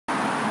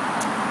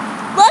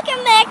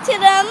to the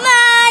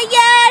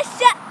Maya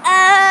Show.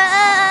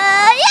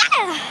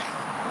 Yeah!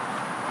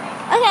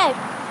 Okay.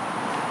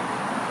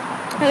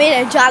 I mean,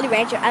 a Jolly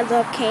Rancher. I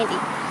love candy.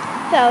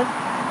 So,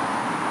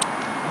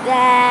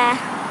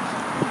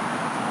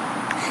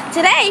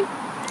 today,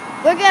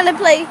 we're going to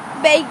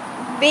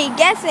be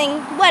guessing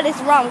what is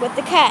wrong with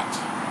the cat.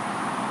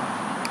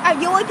 Are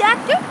you a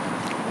doctor?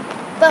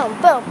 Boom,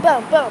 boom,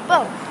 boom, boom,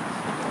 boom.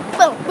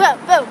 Boom, boom,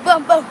 boom,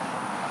 boom, boom.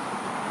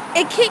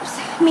 It keeps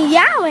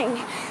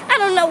meowing. I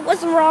don't know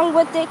what's wrong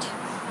with it.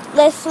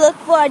 Let's look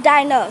for a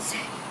diagnose.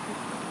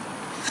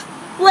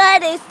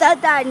 What is the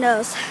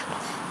diagnose?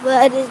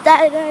 What is the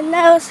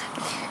diagnose?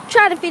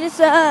 Try to feed it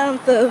some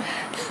food.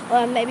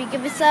 Or maybe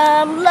give it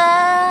some love.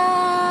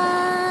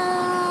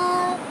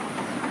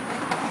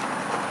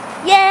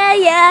 Yeah,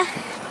 yeah.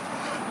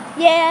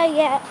 Yeah,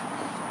 yeah.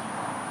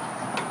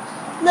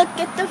 Look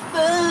at the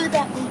food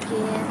that we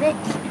give it.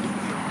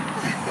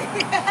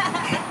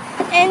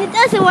 And it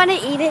doesn't want to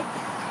eat it.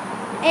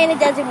 And it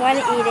doesn't want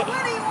to eat it.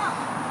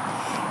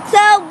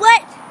 So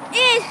what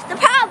is the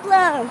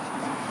problem?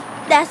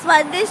 That's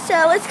why this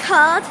show is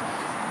called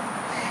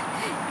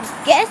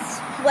Guess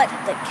What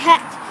the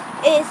Cat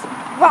is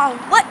Wrong.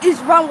 What is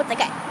wrong with the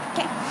cat?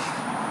 Okay.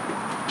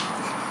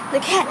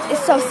 The cat is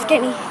so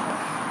skinny.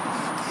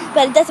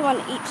 But it doesn't want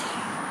to eat.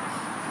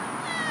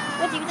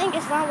 What do you think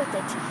is wrong with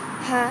it?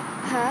 Huh?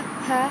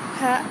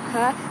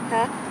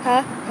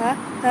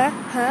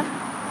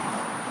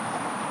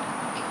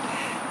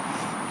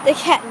 The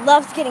cat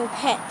loves getting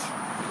pet.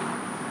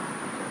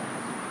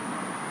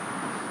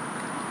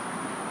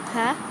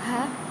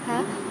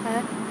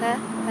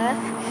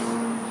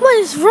 What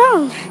is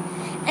wrong?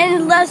 And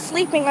it loves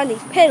sleeping on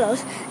these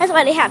pillows. That's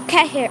why they have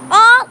cat hair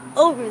all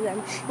over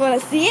them. You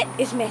want to see it?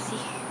 It's messy.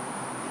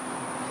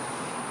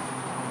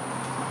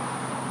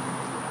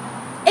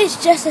 It's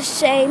just a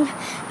shame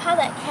how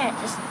that cat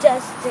just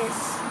does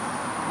this.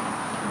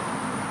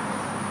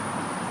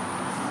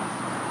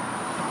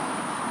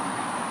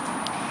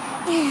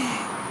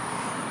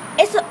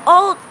 It's an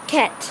old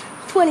cat,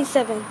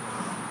 27.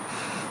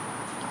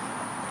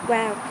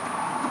 Wow.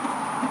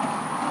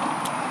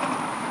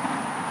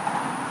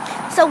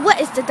 So what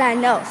is the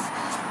diagnosis?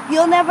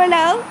 You'll never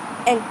know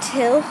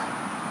until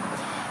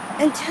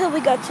we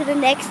go to the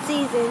next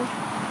season.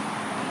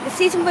 The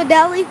season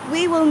finale,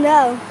 we will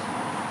know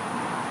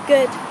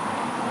good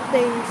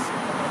things.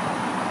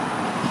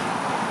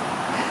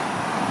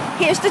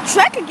 Here's the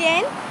truck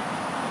again.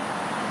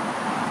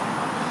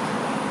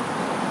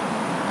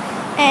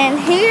 And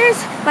here's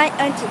my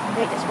auntie.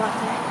 They just walked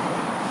by.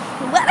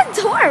 What a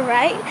door,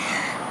 right?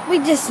 We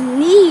just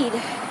need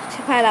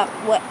to find out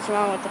what's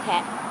wrong with the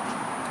cat.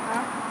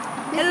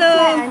 Hello. This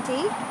is my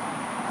auntie.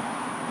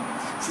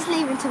 She's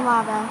leaving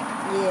tomorrow.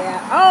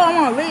 Yeah. Oh, I'm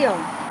on Leo.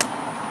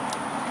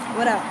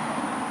 What up?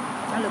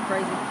 I look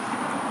crazy.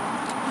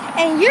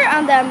 And you're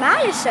on the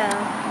Maya Show.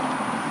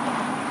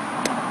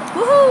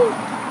 Woohoo!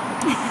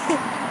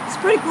 It's a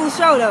pretty cool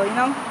show, though, you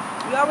know?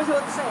 You always know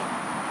what to say.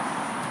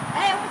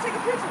 Hey, I want to take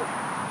a picture.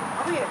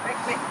 Over here.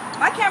 Wait.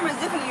 My camera is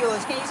different than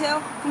yours. Can you tell?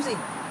 Let me see.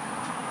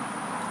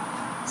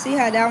 See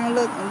how that one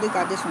look and look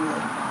how this one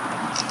look.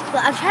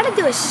 Well, I'm trying to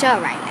do a show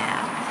right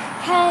now.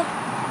 Okay?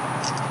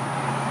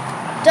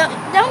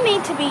 Don't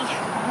mean to be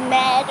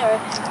mad or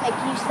like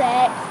you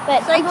said,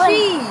 but Say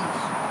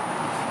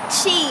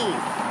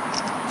cheese.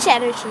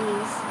 Cheddar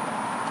cheese.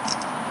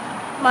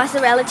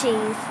 Mozzarella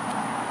cheese.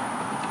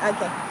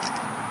 Okay.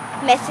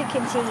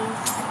 Mexican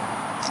cheese.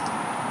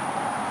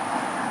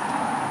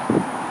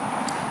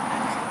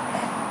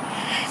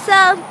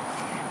 So,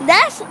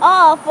 that's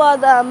all for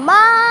the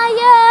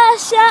Maya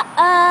Show.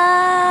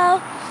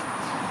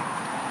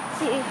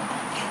 See,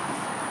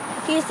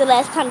 here's the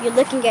last time you're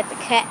looking at the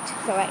cat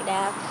for right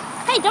now.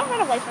 Hey, don't run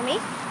away from me.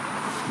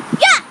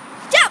 Yeah!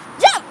 Jump!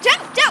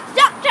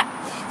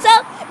 So,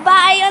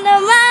 bye on the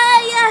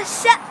Maya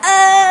Show.